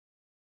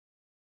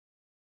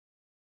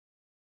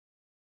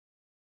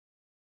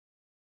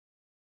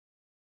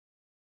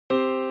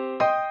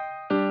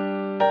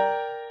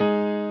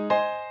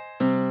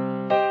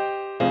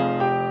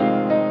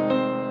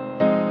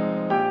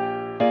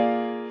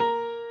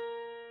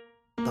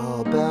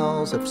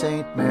bells of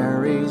St.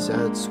 Mary's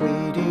at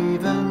sweet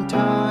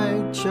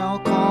eventide shall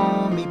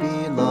call me,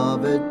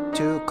 beloved,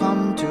 to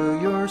come to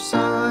your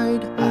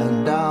side.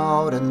 And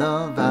out in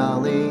the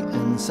valley,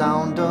 in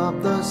sound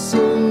of the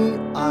sea,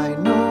 I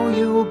know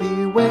you'll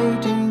be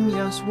waiting,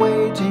 yes,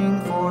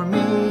 waiting for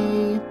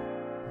me.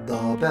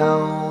 The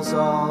bells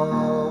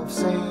of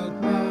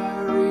St.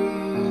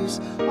 Mary's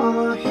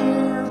are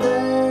here,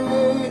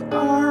 they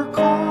are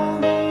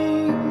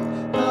calling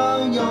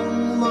the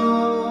young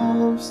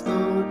loves,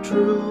 the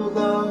true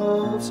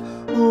loves,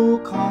 who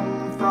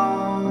come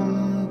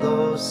from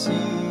the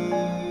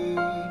sea.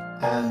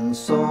 And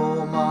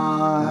so,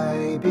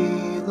 my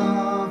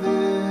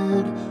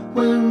beloved,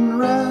 when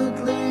red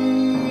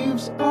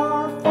leaves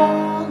are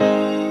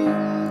falling,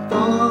 the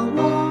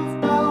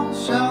love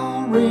bells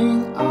shall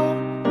ring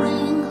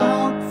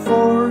out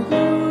for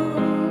you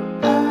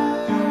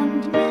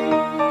and me.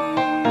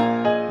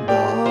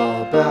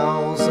 The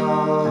bells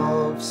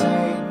of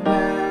St.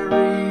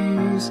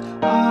 Mary's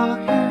are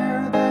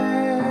here,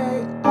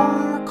 they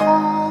are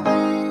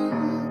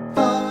calling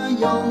the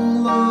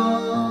young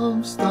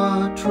loves,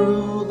 the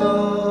true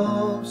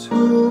loves,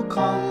 who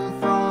come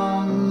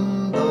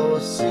from the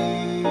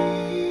sea.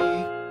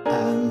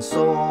 And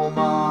so,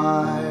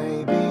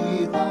 my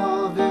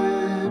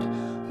beloved,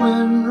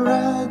 when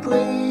red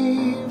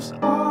leaves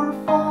are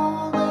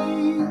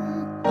falling,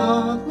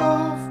 the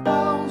love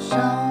bells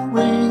shall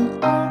ring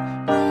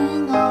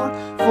out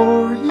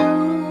for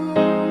you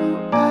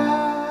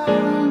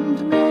and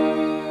me.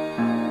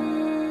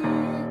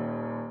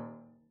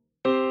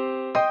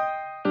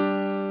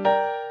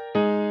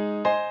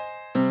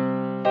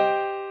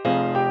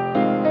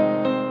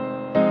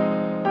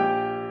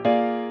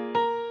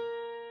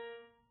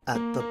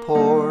 At the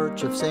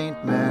porch of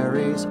St.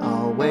 Mary's,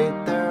 I'll wait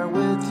there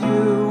with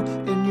you,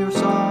 in your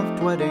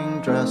soft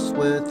wedding dress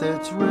with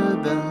its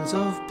ribbons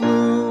of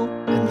blue.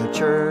 In the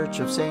church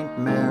of St.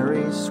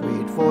 Mary's,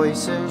 sweet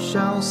voices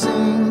shall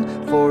sing,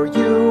 for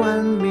you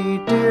and me,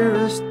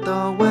 dearest,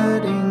 the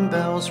wedding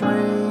bells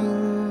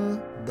ring.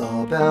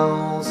 The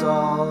bells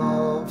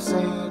of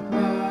St.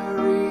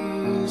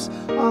 Mary's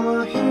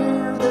are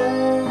here,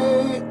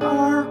 they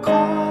are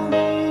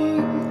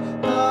calling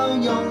the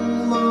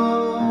young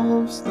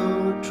loves,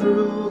 the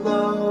true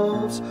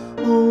loves,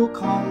 who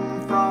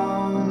come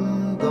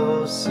from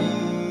the sea.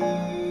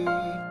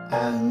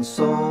 And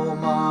so,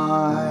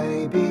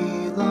 my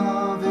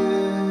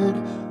beloved,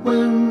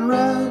 when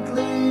red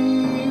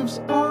leaves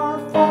are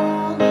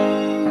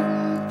falling,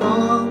 the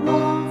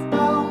love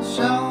bells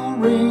shall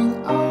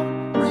ring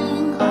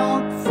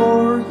out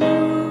for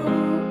you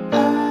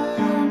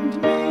and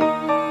me.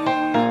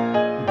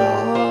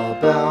 The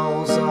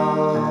bells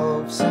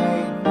of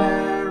St.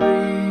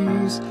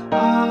 Mary's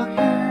are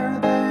here,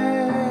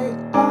 they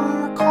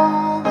are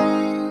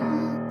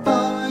calling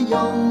the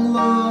young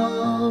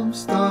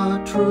loves,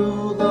 the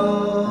true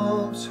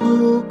loves,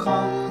 who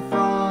come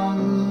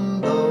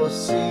from the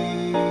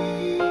sea.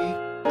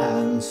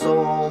 And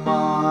so, my